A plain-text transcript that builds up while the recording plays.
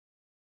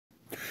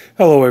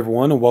Hello,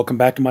 everyone, and welcome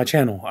back to my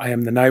channel. I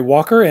am the Night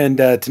Walker, and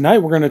tonight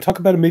we're going to talk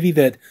about a movie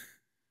that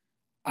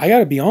I got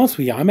to be honest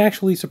with you, I'm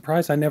actually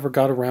surprised I never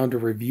got around to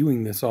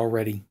reviewing this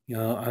already.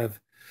 I've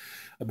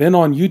been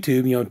on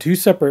YouTube, two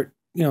separate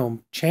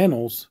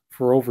channels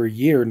for over a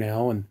year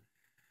now, and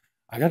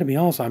I got to be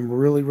honest, I'm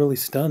really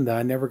stunned that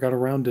I never got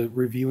around to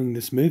reviewing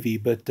this movie.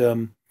 But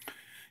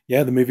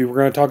yeah, the movie we're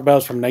going to talk about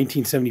is from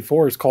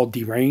 1974. It's called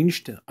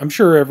Deranged. I'm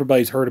sure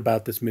everybody's heard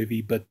about this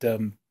movie, but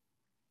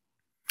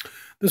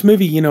this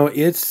movie,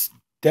 it's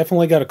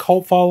definitely got a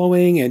cult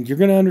following, and you're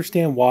going to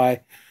understand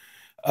why.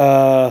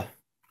 Uh,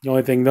 the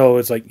only thing, though,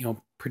 is like,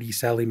 pretty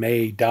Sally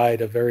Mae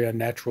died a very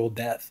unnatural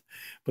death,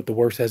 but the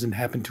worst hasn't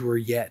happened to her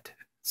yet.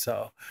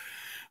 So,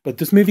 but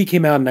this movie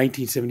came out in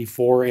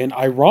 1974, and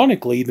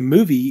ironically, the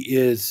movie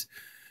is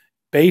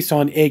based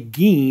on Ed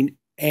Gein,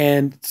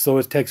 and so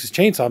is Texas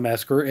Chainsaw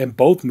Massacre, and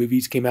both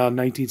movies came out in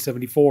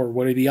 1974.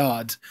 What are the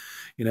odds?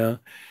 You know,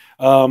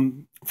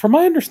 from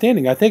my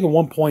understanding, I think at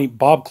one point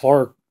Bob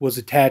Clark was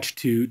attached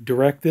to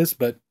direct this,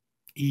 but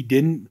he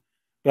didn't.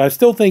 But I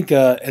still think,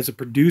 as a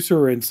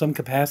producer in some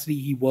capacity,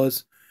 he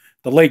was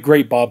the late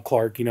great Bob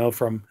Clark.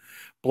 From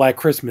Black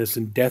Christmas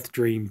and Death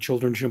Dream,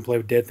 Children Shouldn't Play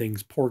with Dead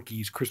Things,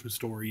 Porky's, Christmas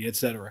Story,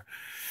 etc.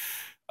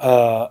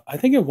 I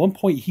think at one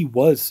point um, he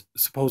was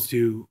supposed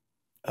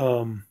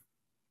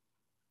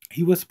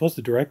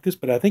to direct this,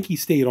 but I think he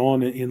stayed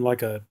on in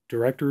like a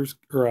director's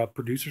or a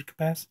producer's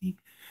capacity.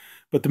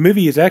 But the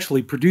movie is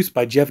actually produced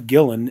by Jeff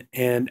Gillen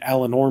and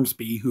Alan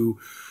Ormsby, who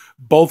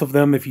both of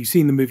them, if you've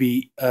seen the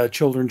movie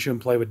Children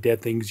Shouldn't Play with Dead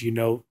Things, you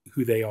know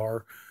who they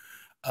are.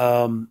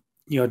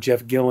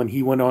 Jeff Gillen,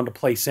 he went on to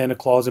play Santa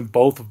Claus in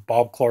both of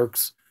Bob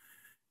Clark's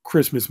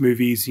Christmas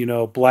movies,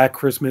 Black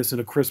Christmas and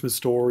A Christmas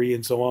Story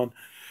and so on.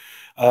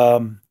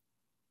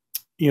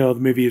 The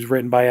movie is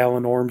written by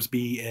Alan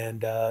Ormsby,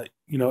 and,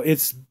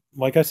 it's,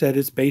 like I said,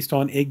 it's based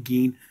on Ed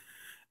Gein.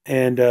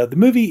 And the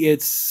movie,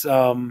 it's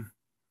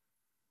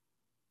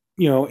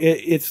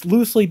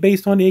loosely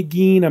based on Ed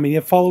Gein. I mean,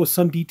 it follows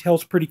some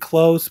details pretty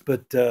close,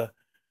 but,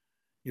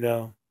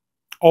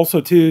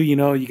 also too,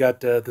 you got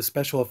the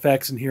special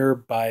effects in here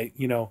by,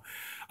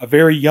 a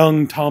very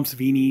young Tom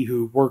Savini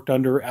who worked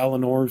under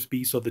Alan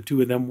Ormsby. So the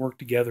two of them worked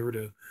together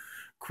to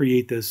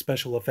create the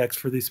special effects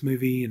for this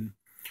movie. And,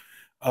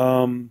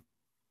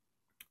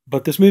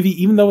 but this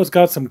movie, even though it's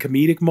got some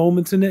comedic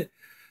moments in it,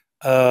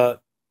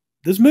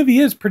 this movie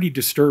is pretty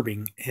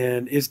disturbing,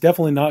 and it's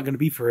definitely not going to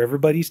be for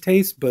everybody's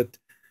taste, but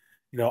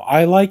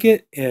I like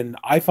it, and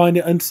I find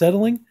it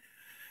unsettling.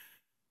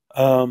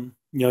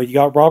 You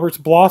got Robert's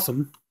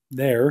Blossom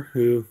there,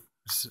 who,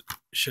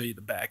 show you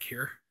the back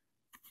here.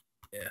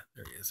 Yeah,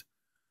 there he is.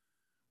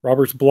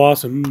 Robert's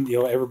Blossom,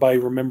 everybody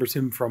remembers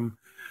him from,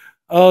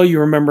 oh,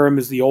 you remember him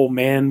as the old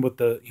man with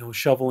the,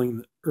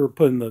 shoveling or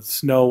putting the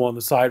snow on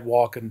the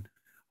sidewalk and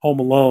Home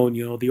Alone,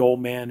 the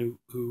old man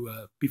who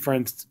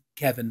befriends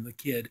Kevin, the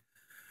kid.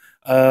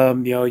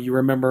 You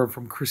remember him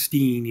from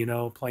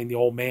Christine, playing the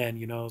old man,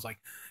 it's like,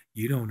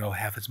 you don't know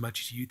half as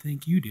much as you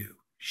think you do.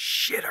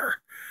 Shitter.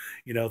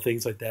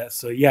 Things like that.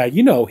 So yeah,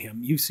 you know him.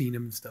 You've seen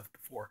him and stuff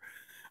before.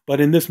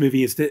 But in this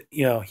movie,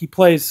 he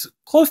plays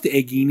close to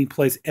Ed Gein. He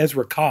plays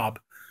Ezra Cobb,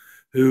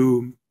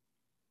 who,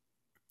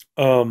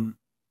 in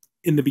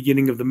the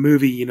beginning of the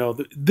movie,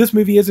 this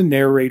movie has a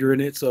narrator in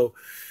it. So,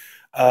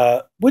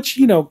 which,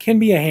 can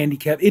be a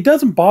handicap. It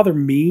doesn't bother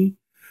me,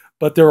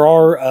 but there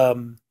are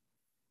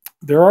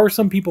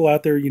some people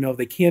out there,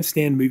 they can't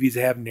stand movies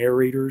that have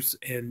narrators,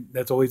 and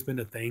that's always been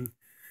a thing.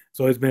 It's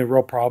always been a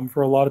real problem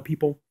for a lot of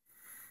people.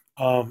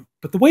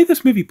 But the way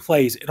this movie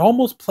plays, it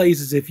almost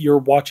plays as if you're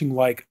watching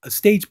like a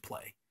stage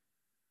play,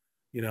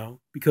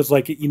 because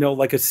like,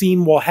 like a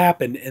scene will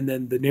happen and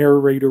then the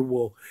narrator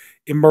will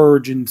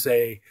emerge and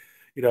say,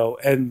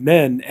 and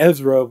then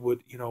Ezra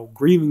would,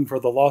 grieving for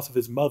the loss of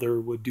his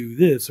mother, would do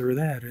this or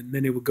that. And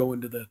then it would go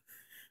into the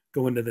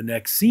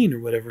next scene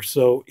or whatever.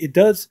 So it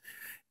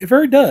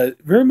very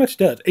much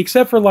does,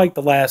 except for like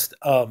the last,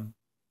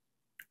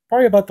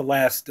 probably about the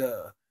last,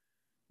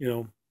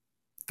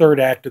 third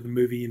act of the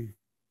movie, and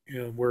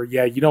where,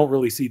 yeah, you don't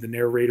really see the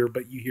narrator,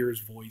 but you hear his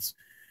voice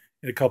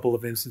in a couple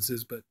of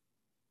instances. But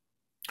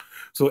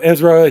so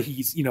Ezra,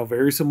 he's,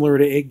 very similar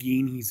to Ed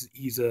Gein.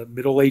 He's a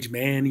middle-aged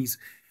man. He's,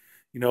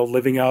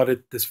 living out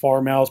at this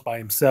farmhouse by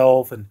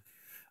himself, and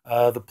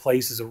the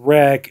place is a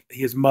wreck.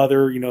 His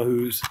mother,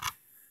 who's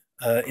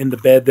in the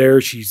bed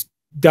there, she's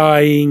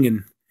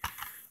dying,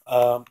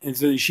 and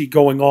so she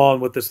going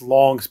on with this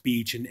long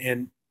speech,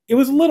 and it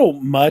was a little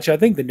much. I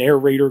think the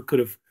narrator could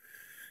have,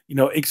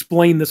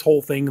 explain this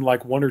whole thing in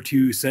like one or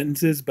two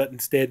sentences, but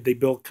instead they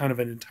built kind of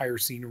an entire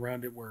scene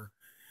around it where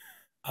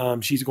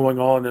she's going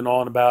on and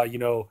on about,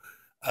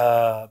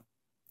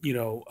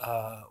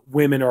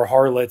 women are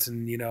harlots,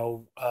 and,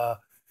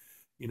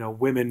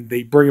 women,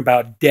 they bring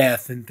about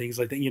death and things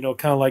like that,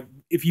 kind of like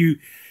if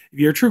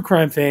you're a true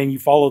crime fan, you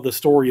follow the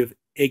story of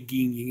Ed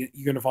Gein,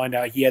 you're going to find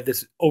out he had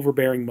this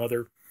overbearing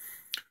mother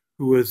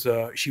who was,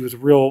 she was a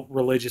real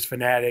religious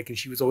fanatic, and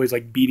she was always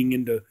like beating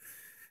into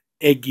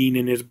Ed Gein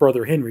and his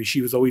brother Henry.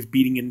 She was always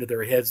beating into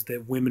their heads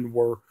that women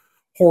were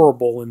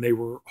horrible and they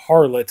were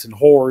harlots and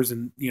whores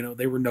and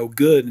they were no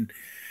good, and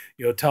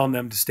telling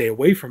them to stay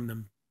away from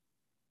them.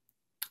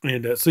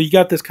 And so you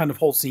got this kind of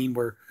whole scene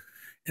where,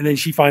 and then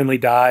she finally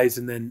dies,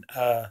 and then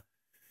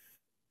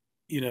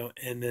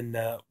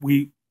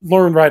we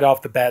learn right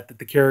off the bat that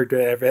the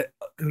character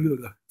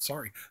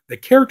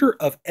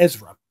of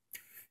Ezra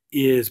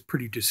is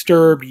pretty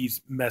disturbed.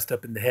 He's messed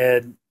up in the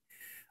head.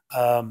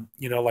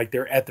 Like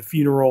they're at the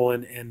funeral,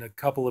 and a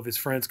couple of his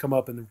friends come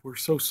up and, we're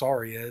so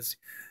sorry, Ez.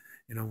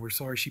 We're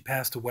sorry she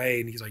passed away.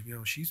 And he's like,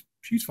 she's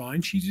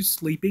fine. She's just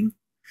sleeping.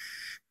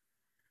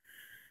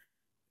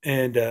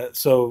 And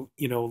so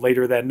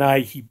later that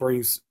night he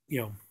brings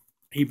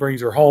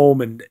her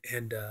home, and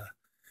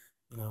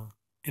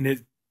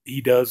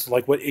he does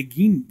like what Ed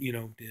Gein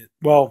did.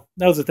 Well,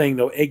 that was the thing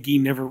though. Ed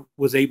Gein never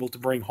was able to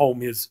bring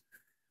home his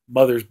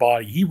mother's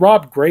body. He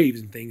robbed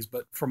graves and things,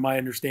 but from my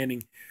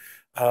understanding,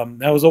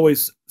 that was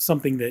always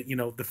something that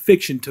the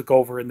fiction took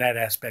over in that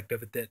aspect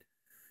of it. That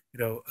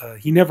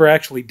he never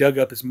actually dug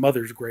up his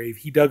mother's grave.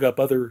 He dug up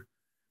other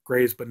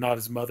graves, but not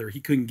his mother.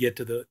 He couldn't get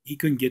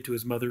to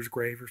his mother's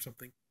grave or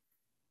something.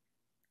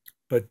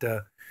 But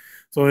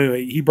so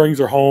anyway, he brings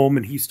her home,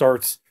 and he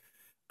starts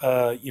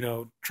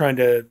trying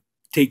to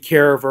take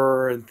care of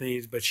her and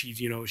things, but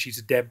she's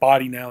a dead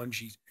body now, and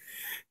she's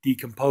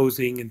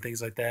decomposing and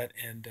things like that.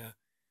 And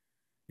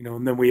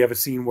and then we have a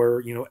scene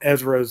where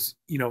Ezra's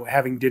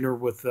having dinner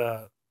with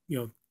the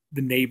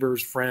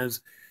neighbors,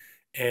 friends,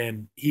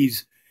 and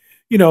he's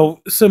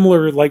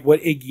similar like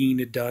what Ed Gein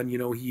had done.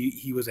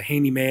 He was a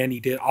handyman. He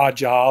did odd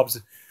jobs,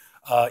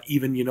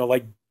 even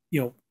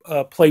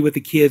play with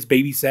the kids,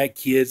 babysat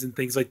kids and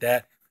things like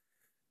that.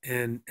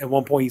 And at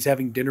one point he's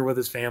having dinner with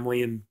his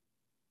family, and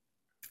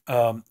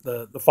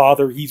the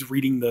father, he's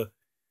reading the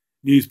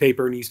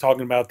newspaper, and he's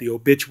talking about the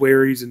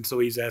obituaries. And so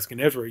he's asking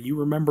Ezra, you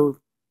remember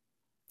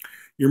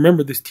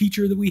this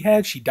teacher that we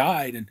had? She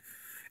died.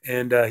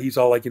 And he's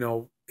all like,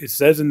 it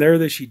says in there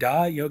that she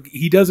died.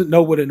 He doesn't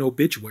know what an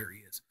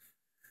obituary is.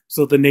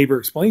 So the neighbor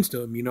explains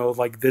to him,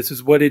 like, this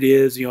is what it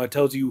is. It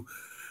tells you,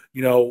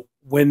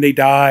 when they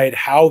died,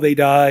 how they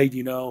died,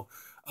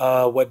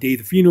 what day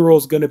the funeral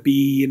is going to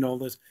be, and all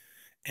this.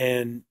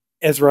 And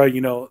Ezra,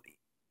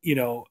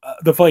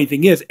 the funny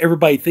thing is,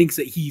 everybody thinks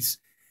that he's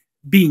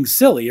being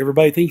silly.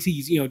 Everybody thinks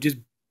he's, just,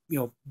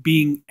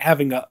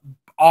 having a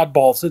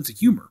oddball sense of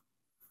humor.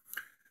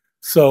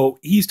 So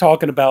he's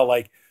talking about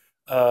like,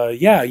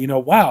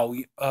 wow,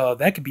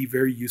 that could be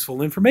very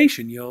useful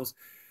information,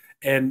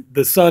 And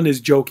the son is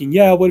joking,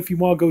 yeah, what if you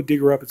want to go dig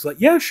her up? It's like,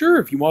 yeah, sure,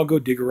 if you want to go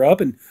dig her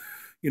up, and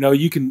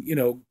you can,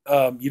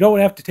 you don't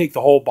have to take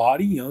the whole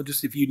body,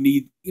 just if you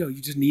need,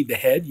 you just need the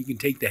head, you can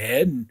take the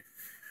head, and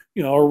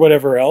or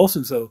whatever else.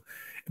 And so,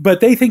 but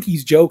they think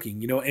he's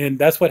joking, and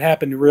that's what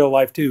happened in real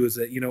life too. Is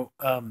that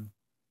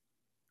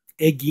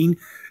Ed Gein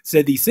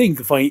said these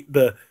things.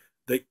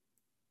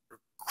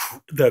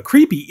 The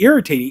creepy,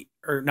 irritating,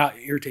 or not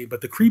irritating,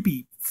 but the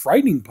creepy,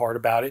 frightening part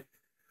about it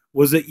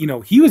was that,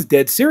 he was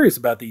dead serious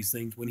about these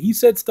things. When he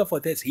said stuff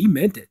like this, he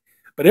meant it.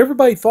 But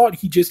everybody thought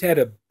he just had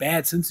a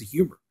bad sense of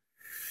humor.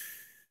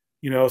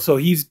 So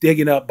he's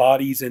digging up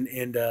bodies, and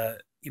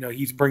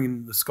he's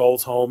bringing the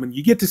skulls home. And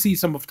you get to see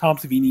some of Tom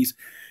Savini's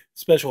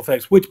special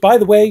effects, which, by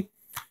the way,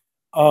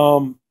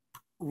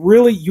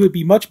 really, you would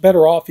be much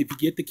better off if you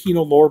get the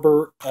Kino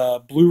Lorber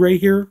Blu-ray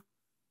here.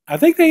 I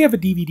think they have a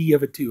DVD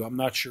of it too. I'm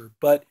not sure.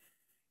 But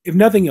if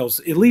nothing else,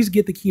 at least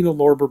get the Kino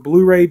Lorber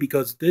Blu-ray,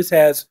 because this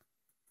has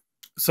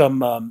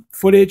some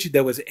footage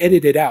that was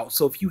edited out.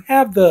 So if you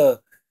have the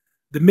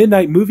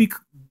Midnight Movie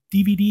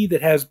DVD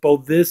that has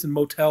both this and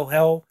Motel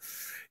Hell,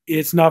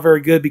 it's not very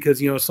good,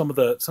 because some of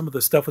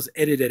the stuff was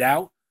edited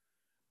out.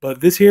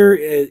 But this here,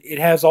 it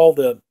has all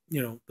the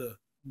the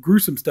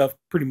gruesome stuff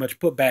pretty much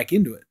put back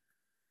into it.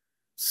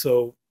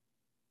 So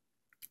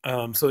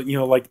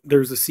like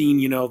there's a scene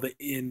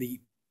in the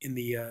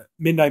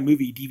Midnight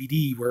Movie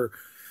DVD where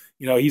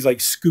he's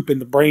like scooping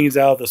the brains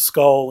out of the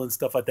skull and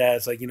stuff like that.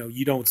 It's like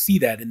you don't see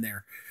that in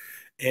there.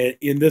 And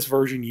in this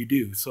version you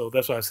do. So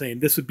that's what I was saying.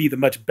 This would be the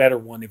much better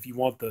one if you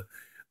want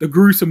the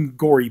gruesome,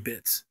 gory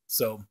bits.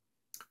 So,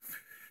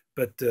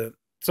 but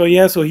so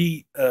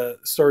he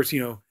starts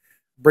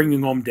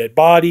bringing home dead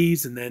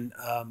bodies, and then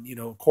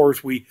of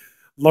course we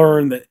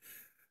learn that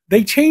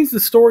they changed the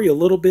story a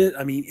little bit.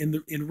 I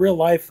mean, in real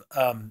life,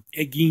 Ed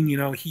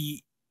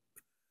Gein,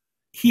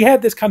 he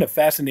had this kind of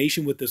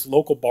fascination with this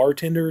local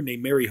bartender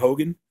named Mary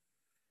Hogan.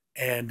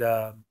 And,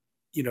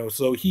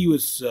 so he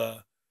was,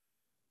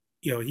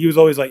 he was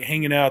always like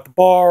hanging out at the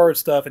bar and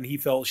stuff, and he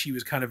felt she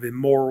was kind of an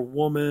immoral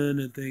woman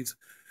and things.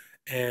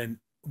 And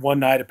one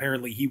night,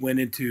 apparently he went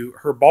into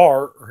her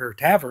bar, or her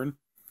tavern,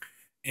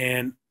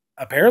 and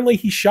apparently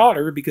he shot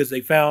her, because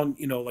they found,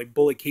 like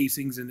bullet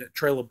casings and a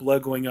trail of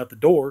blood going out the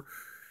door.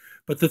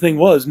 But the thing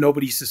was,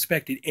 nobody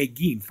suspected Ed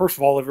Gein. First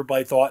of all,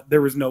 everybody thought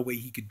there was no way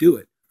he could do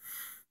it.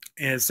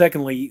 And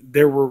secondly,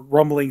 there were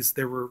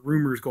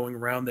rumors going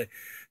around that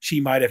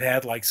she might have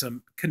had like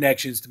some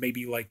connections to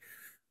maybe like,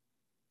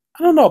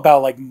 I don't know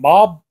about like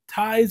mob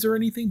ties or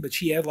anything, but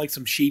she had like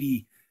some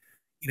shady,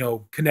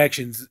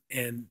 connections,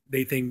 and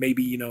they think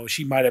maybe,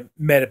 she might have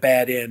met a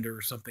bad end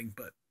or something.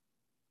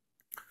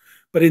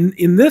 But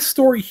in this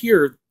story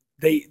here,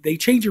 they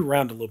change it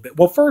around a little bit.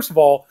 Well, first of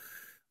all,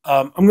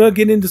 I'm going to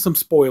get into some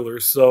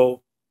spoilers.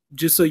 So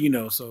just so you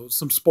know, so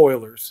some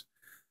spoilers.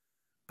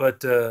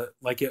 But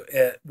like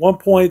at one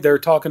point, they're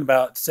talking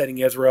about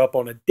setting Ezra up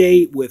on a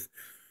date with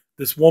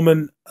this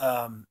woman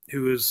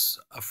who is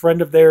a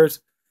friend of theirs.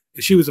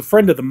 She was a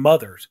friend of the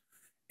mother's,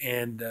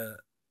 and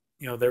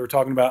they were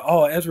talking about,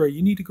 oh, Ezra,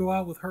 you need to go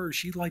out with her.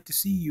 She'd like to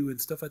see you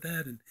and stuff like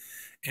that.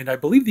 And I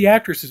believe the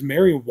actress is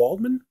Marion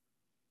Waldman.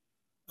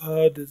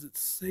 Does it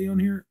say on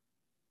here?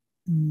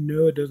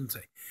 No, it doesn't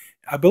say.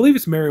 I believe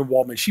it's Marion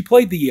Waldman. She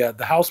played the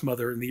house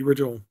mother in the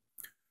original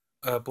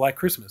Black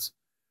Christmas.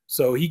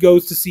 So he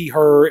goes to see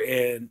her,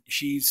 and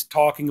she's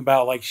talking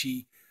about like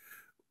she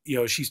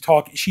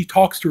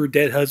talks to her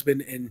dead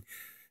husband, and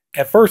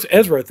at first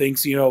Ezra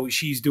thinks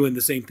she's doing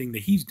the same thing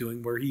that he's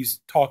doing, where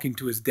he's talking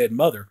to his dead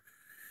mother.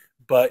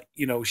 But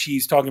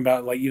she's talking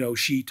about like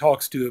she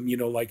talks to him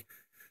like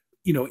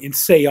in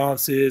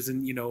seances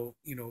and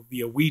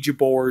via Ouija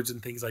boards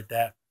and things like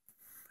that.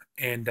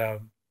 And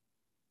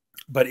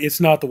but it's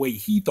not the way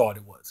he thought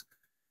it was.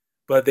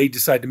 But they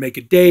decide to make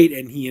a date,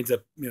 and he ends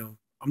up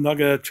I'm not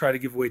gonna try to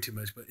give away too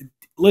much, but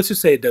let's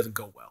just say it doesn't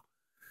go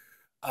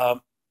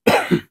well.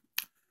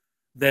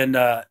 Then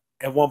at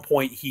one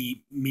point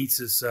he meets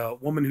this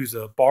woman who's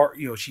a bar,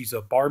 she's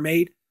a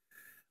barmaid.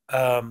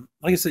 Like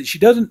I said, she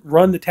doesn't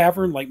run the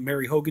tavern like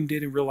Mary Hogan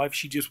did in real life.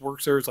 She just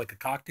works there as like a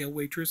cocktail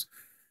waitress.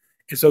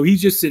 And so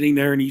he's just sitting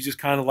there, and he's just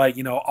kind of like,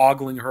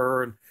 ogling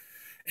her, and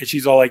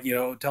she's all like,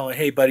 telling,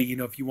 hey buddy,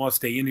 if you want to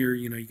stay in here,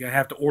 you're gonna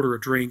have to order a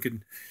drink.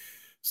 And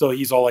so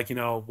he's all like,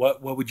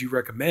 what would you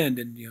recommend?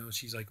 And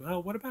she's like,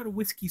 well, what about a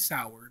whiskey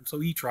sour? And so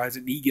he tries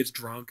it, and he gets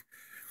drunk.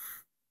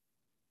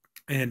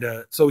 And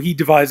so he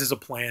devises a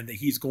plan that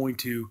he's going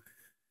to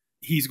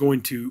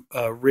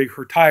rig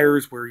her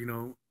tires, where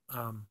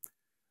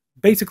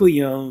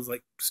basically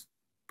like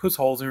puts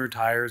holes in her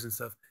tires and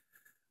stuff.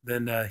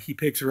 Then he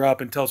picks her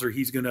up and tells her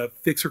he's gonna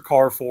fix her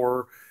car for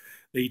her.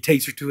 Then he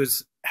takes her to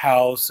his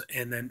house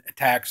and then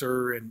attacks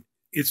her. And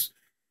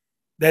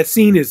that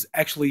scene is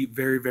actually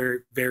very,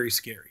 very, very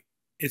scary.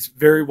 It's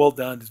very well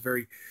done.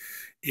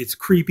 It's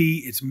creepy.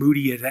 It's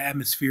moody. It's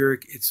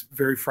atmospheric. It's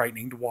very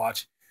frightening to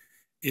watch.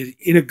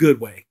 In a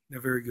good way, in a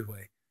very good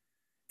way.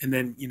 And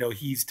then,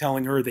 he's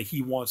telling her that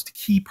he wants to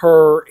keep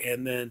her,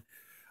 and then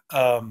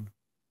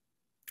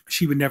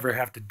she would never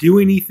have to do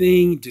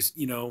anything. Just,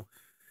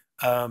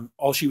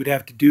 all she would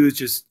have to do is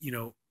just,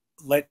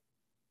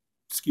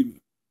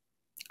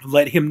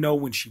 let him know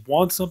when she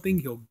wants something.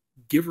 He'll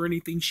give her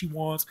anything she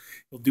wants.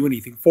 He'll do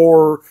anything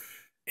for her,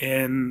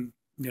 and,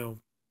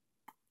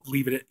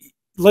 leave it at,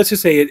 let's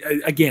just say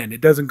it again,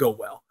 it doesn't go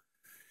well.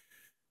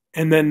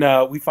 And then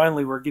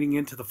we're getting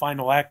into the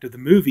final act of the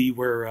movie,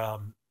 where,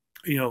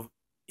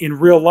 in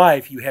real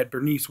life, you had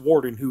Bernice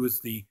Warden, who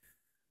was the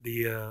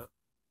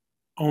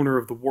owner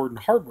of the Warden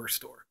hardware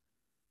store.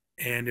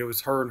 And it was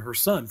her and her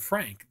son,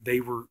 Frank. They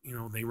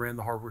ran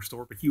the hardware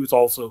store, but he was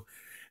also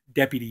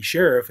deputy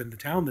sheriff in the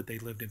town that they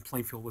lived in,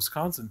 Plainfield,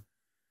 Wisconsin.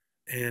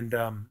 And,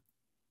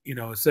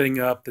 setting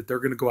up that they're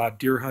going to go out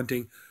deer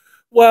hunting.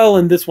 Well,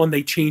 in this one,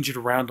 they change it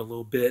around a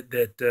little bit,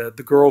 that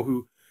the girl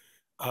who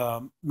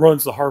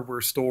runs the hardware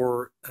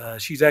store,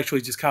 she's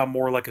actually just kind of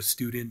more like a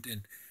student.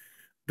 And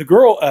the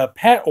girl,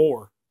 Pat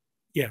Orr,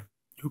 yeah,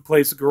 who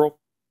plays the girl,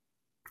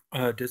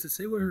 does it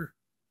say what her?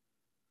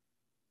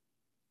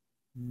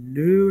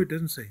 No, it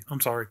doesn't say. I'm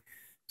sorry.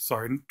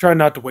 I'm trying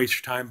not to waste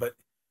your time, but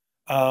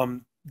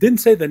didn't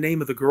say the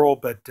name of the girl.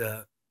 But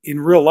in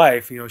real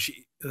life,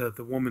 she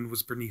the woman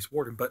was Bernice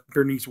Warden, but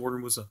Bernice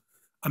Warden was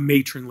a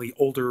matronly,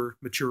 older,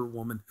 mature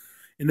woman.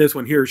 In this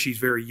one here, she's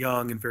very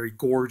young and very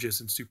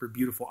gorgeous and super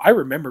beautiful. I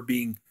remember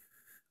being,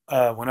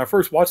 when I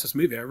first watched this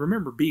movie, I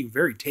remember being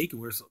very taken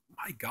with,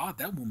 my God,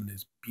 that woman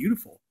is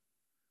beautiful.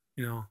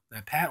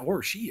 That Pat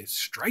Orr, she is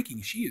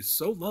striking. She is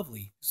so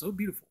lovely, so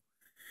beautiful.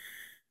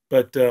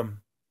 But,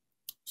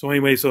 so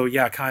anyway, so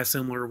yeah, kind of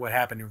similar to what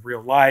happened in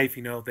real life.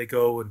 They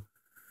go and,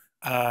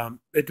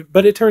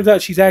 but it turns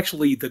out she's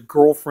actually the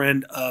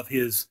girlfriend of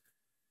his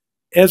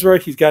Ezra.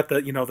 He's got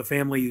the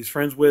family he's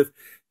friends with.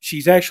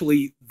 She's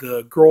actually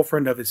the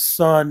girlfriend of his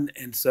son.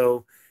 And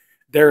so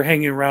they're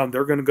hanging around.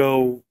 They're going to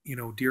go,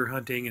 deer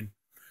hunting. And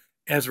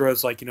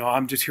Ezra's like,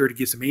 I'm just here to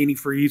get some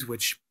antifreeze,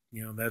 which,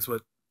 that's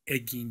what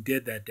Ed Gein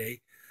did that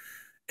day.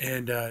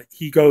 And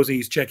he goes and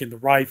he's checking the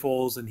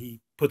rifles, and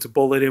he puts a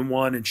bullet in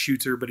one and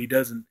shoots her, but he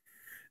doesn't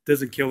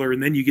kill her.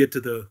 And then you get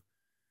to the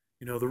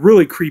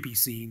really creepy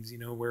scenes,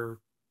 where,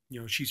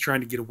 she's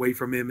trying to get away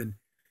from him. And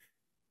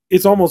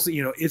it's almost,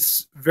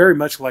 it's very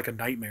much like a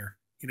nightmare.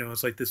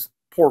 It's like this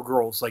poor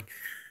girl. It's like,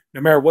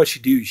 no matter what she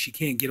do, she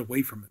can't get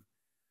away from him,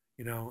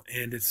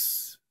 and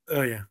it's,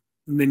 oh yeah.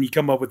 And then you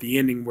come up with the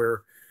ending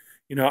where,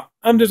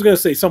 I'm just going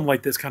to say something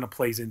like this kind of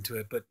plays into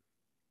it, but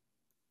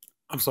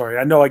I'm sorry.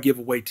 I know I give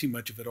away too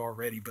much of it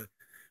already, but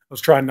I was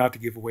trying not to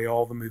give away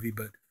all the movie.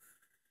 But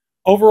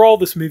overall,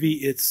 this movie,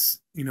 it's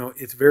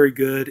very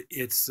good.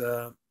 It's,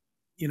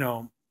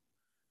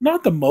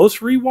 not the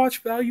most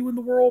rewatch value in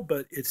the world,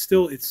 but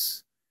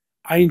it's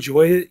I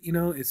enjoy it. You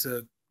know, it's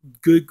a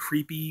good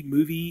creepy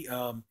movie.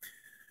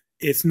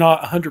 It's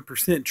not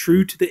 100%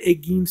 true to the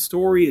Ed Gein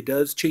story. It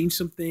does change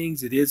some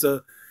things. It is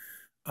a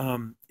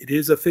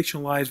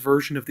fictionalized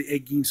version of the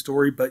Ed Gein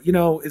story, but you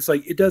know, it's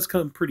like it does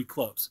come pretty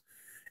close.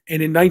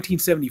 And in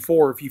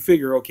 1974, if you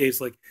figure, okay,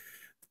 it's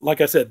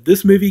like I said,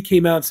 this movie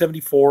came out in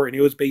 74 and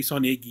it was based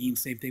on Ed Gein.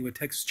 Same thing with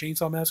Texas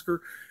Chainsaw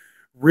Massacre.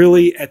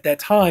 Really, at that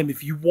time,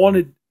 if you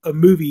wanted a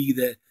movie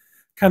that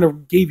kind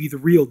of gave you the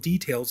real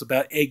details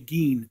about Ed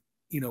Gein,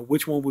 you know,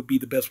 which one would be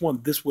the best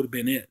one, this would have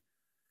been it.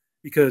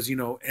 Because, you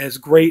know, as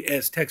great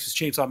as Texas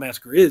Chainsaw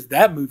Massacre is,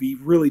 that movie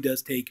really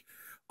does take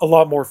a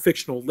lot more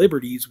fictional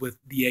liberties with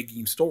the Ed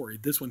Gein story.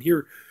 This one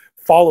here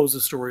follows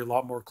the story a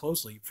lot more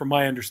closely. From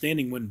my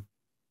understanding, when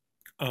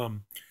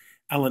um,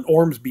 Alan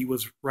Ormsby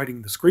was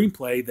writing the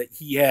screenplay, that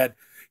he had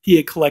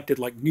collected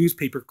like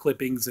newspaper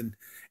clippings, and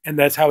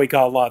that's how he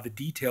got a lot of the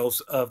details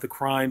of the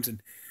crimes,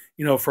 and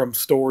you know, from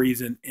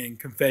stories and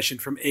confession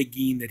from Ed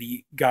Gein that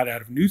he got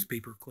out of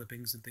newspaper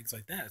clippings and things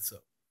like that. So,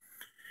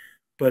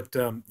 but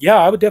yeah,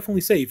 I would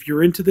definitely say if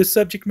you're into this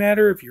subject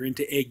matter, if you're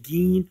into Ed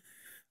Gein,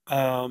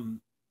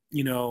 um,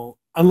 you know,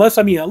 unless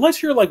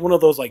you're like one of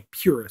those like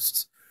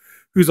purists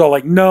who's all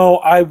like, no,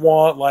 I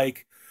want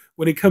like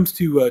when it comes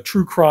to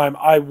true crime,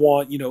 I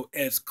want, you know,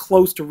 as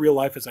close to real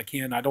life as I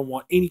can. I don't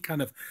want any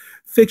kind of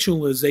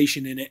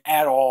fictionalization in it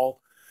at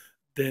all.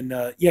 Then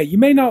yeah, you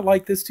may not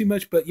like this too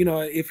much, but you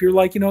know, if you're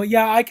like, you know,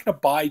 yeah, I can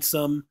abide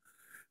some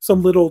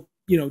little,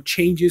 you know,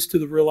 changes to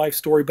the real life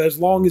story, but as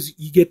long as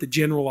you get the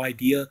general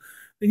idea,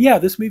 then yeah,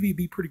 this movie would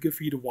be pretty good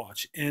for you to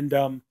watch.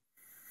 And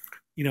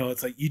you know,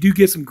 it's like you do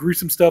get some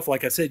gruesome stuff.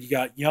 Like I said, you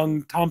got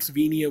young Tom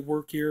Savini at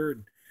work here,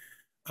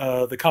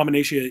 and the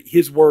combination of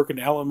his work and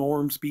Alan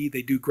Ormsby,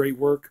 they do great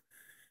work.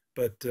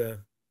 But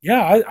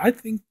yeah, I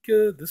think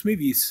this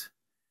movie's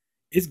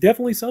it's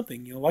definitely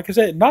something. You know, like I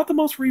said, not the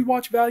most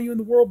rewatch value in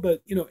the world,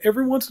 but you know,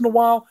 every once in a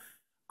while,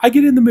 I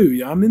get in the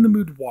mood. I'm in the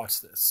mood to watch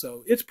this,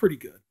 so it's pretty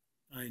good.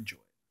 I enjoy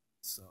it.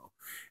 So,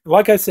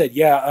 like I said,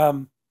 yeah.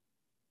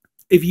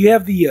 If you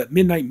have the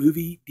Midnight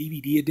Movie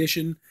DVD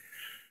edition,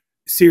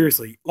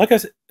 seriously, like I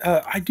said,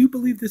 I do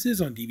believe this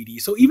is on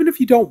DVD. So even if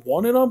you don't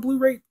want it on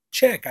Blu-ray,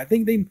 check. I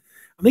think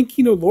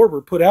Kino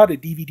Lorber put out a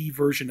DVD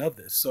version of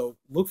this, so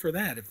look for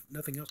that if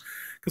nothing else.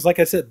 Because like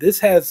I said, this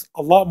has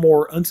a lot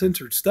more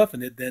uncensored stuff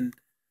in it than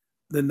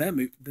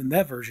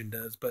that version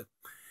does. But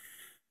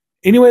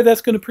anyway,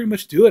 that's going to pretty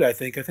much do it. I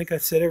think I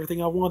said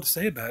everything I wanted to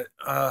say about it.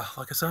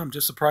 Like I said, I'm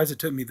just surprised it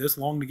took me this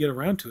long to get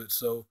around to it.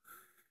 So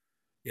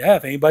yeah,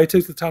 if anybody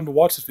took the time to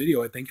watch this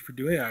video, I thank you for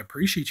doing it. I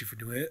appreciate you for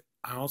doing it.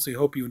 I also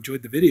hope you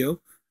enjoyed the video.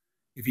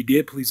 If you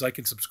did, please like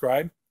and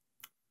subscribe.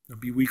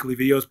 There'll be weekly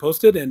videos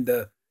posted. And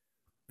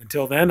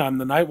until then, I'm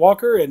the Night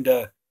Walker. And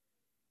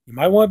you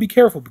might want to be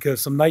careful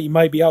because some night you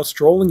might be out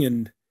strolling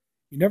and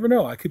you never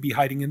know. I could be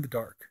hiding in the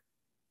dark.